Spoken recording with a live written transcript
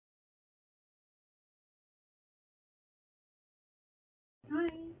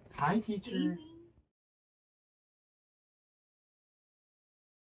Hi, teacher.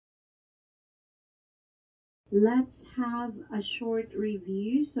 Let's have a short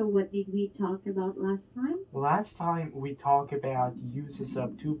review. So what did we talk about last time? Last time we talked about uses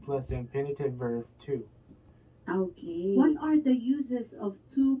of to plus infinitive verb to. Okay. What are the uses of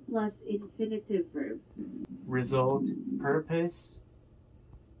to plus infinitive verb? Result, purpose.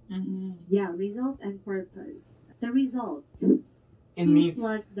 Yeah, result and purpose. The result. It To means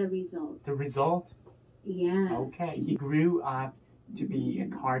plus the result. the result. Yes. Okay. He grew up to be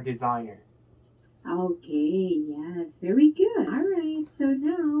a car designer. Okay, yes, very good. All right, so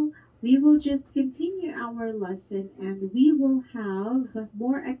now we will just continue our lesson and we will have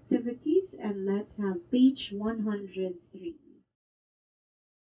more activities, and let's have page 103.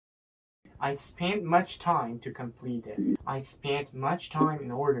 I spent much time to complete it. I spent much time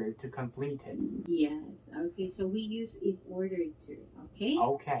in order to complete it. Yes, okay, so we use in order to, okay?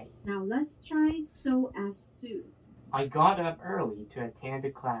 Okay. Now let's try so as to. I got up early to attend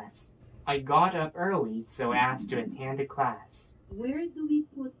the class. I got up early so as to attend the class. Where do we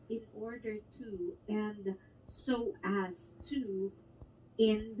put in order to and so as to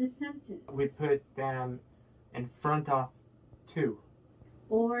in the sentence? We put them in front of to.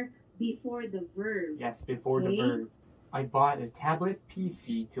 Or before the verb. Yes, before the verb. I bought a tablet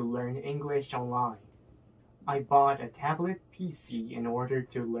PC to learn English online. I bought a tablet PC in order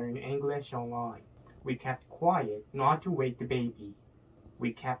to learn English online. We kept quiet not to wake the baby.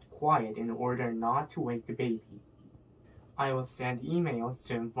 We kept quiet in order not to wake the baby. I will send emails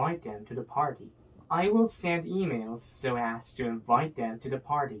to invite them to the party. I will send emails so as to invite them to the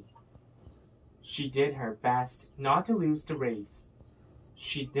party. She did her best not to lose the race.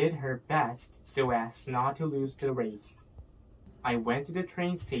 She did her best so as not to lose the race. I went to the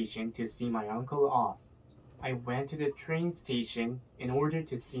train station to see my uncle off. I went to the train station in order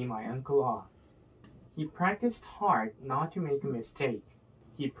to see my uncle off. He practiced hard not to make a mistake.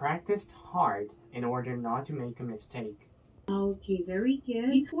 He practiced hard in order not to make a mistake. Okay, very good.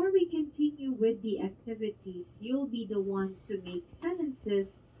 Before we continue with the activities, you'll be the one to make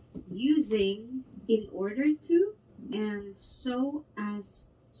sentences using in order to and so as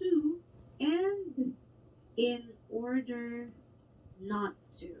to and in order not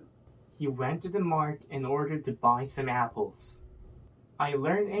to. He went to the market in order to buy some apples. I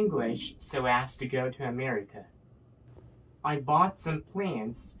learned English so as to go to America. I bought some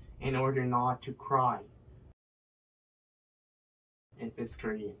plants in order not to cry. It is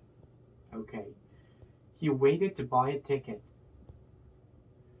Korean. Okay. He waited to buy a ticket.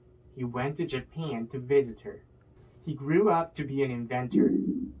 He went to Japan to visit her. He grew up to be an inventor.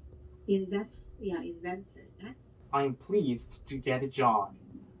 Inventor. Next. I'm pleased to get a job.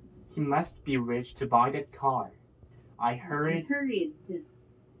 He must be rich to buy that car. I hurried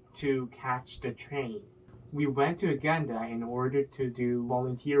to catch the train. We went to Uganda in order to do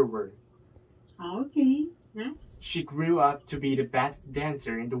volunteer work. Okay, next. She grew up to be the best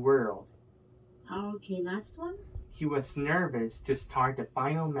dancer in the world. Okay, last one. He was nervous to start the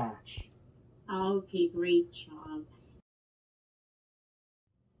final match. Okay, great job.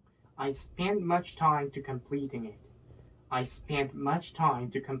 I spent much time to completing it. I spent much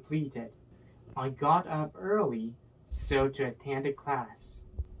time to complete it. I got up early so to attend a class.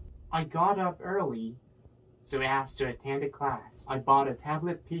 I got up early so as to attend a class. I bought a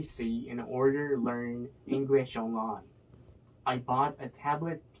tablet PC in order to learn English online. I bought a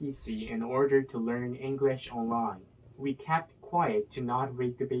tablet PC in order to learn English online. We kept quiet to not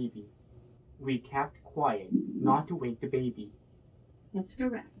wake the baby. We kept quiet not to wake the baby. That's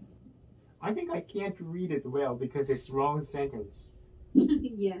correct. I think I can't read it well because it's wrong sentence.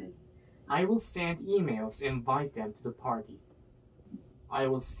 Yes. I will send emails, invite them to the party. I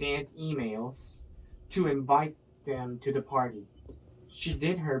will send emails to invite them to the party. She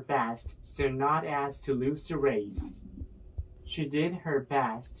did her best so not as to lose the race. She did her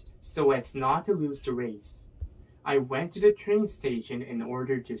best so as not to lose the race. I went to the train station in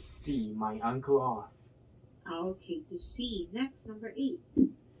order to see my uncle off. Okay, to see. Next, number 8.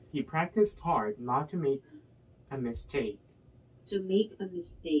 He practiced hard not to make a mistake. To make a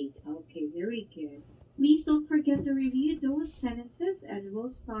mistake. Okay, very good. Please don't forget to review those sentences and we'll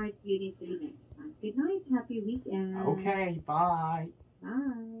start Unit 3 next time. Good night. Happy weekend. Okay, bye.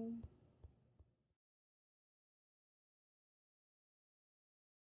 Bye.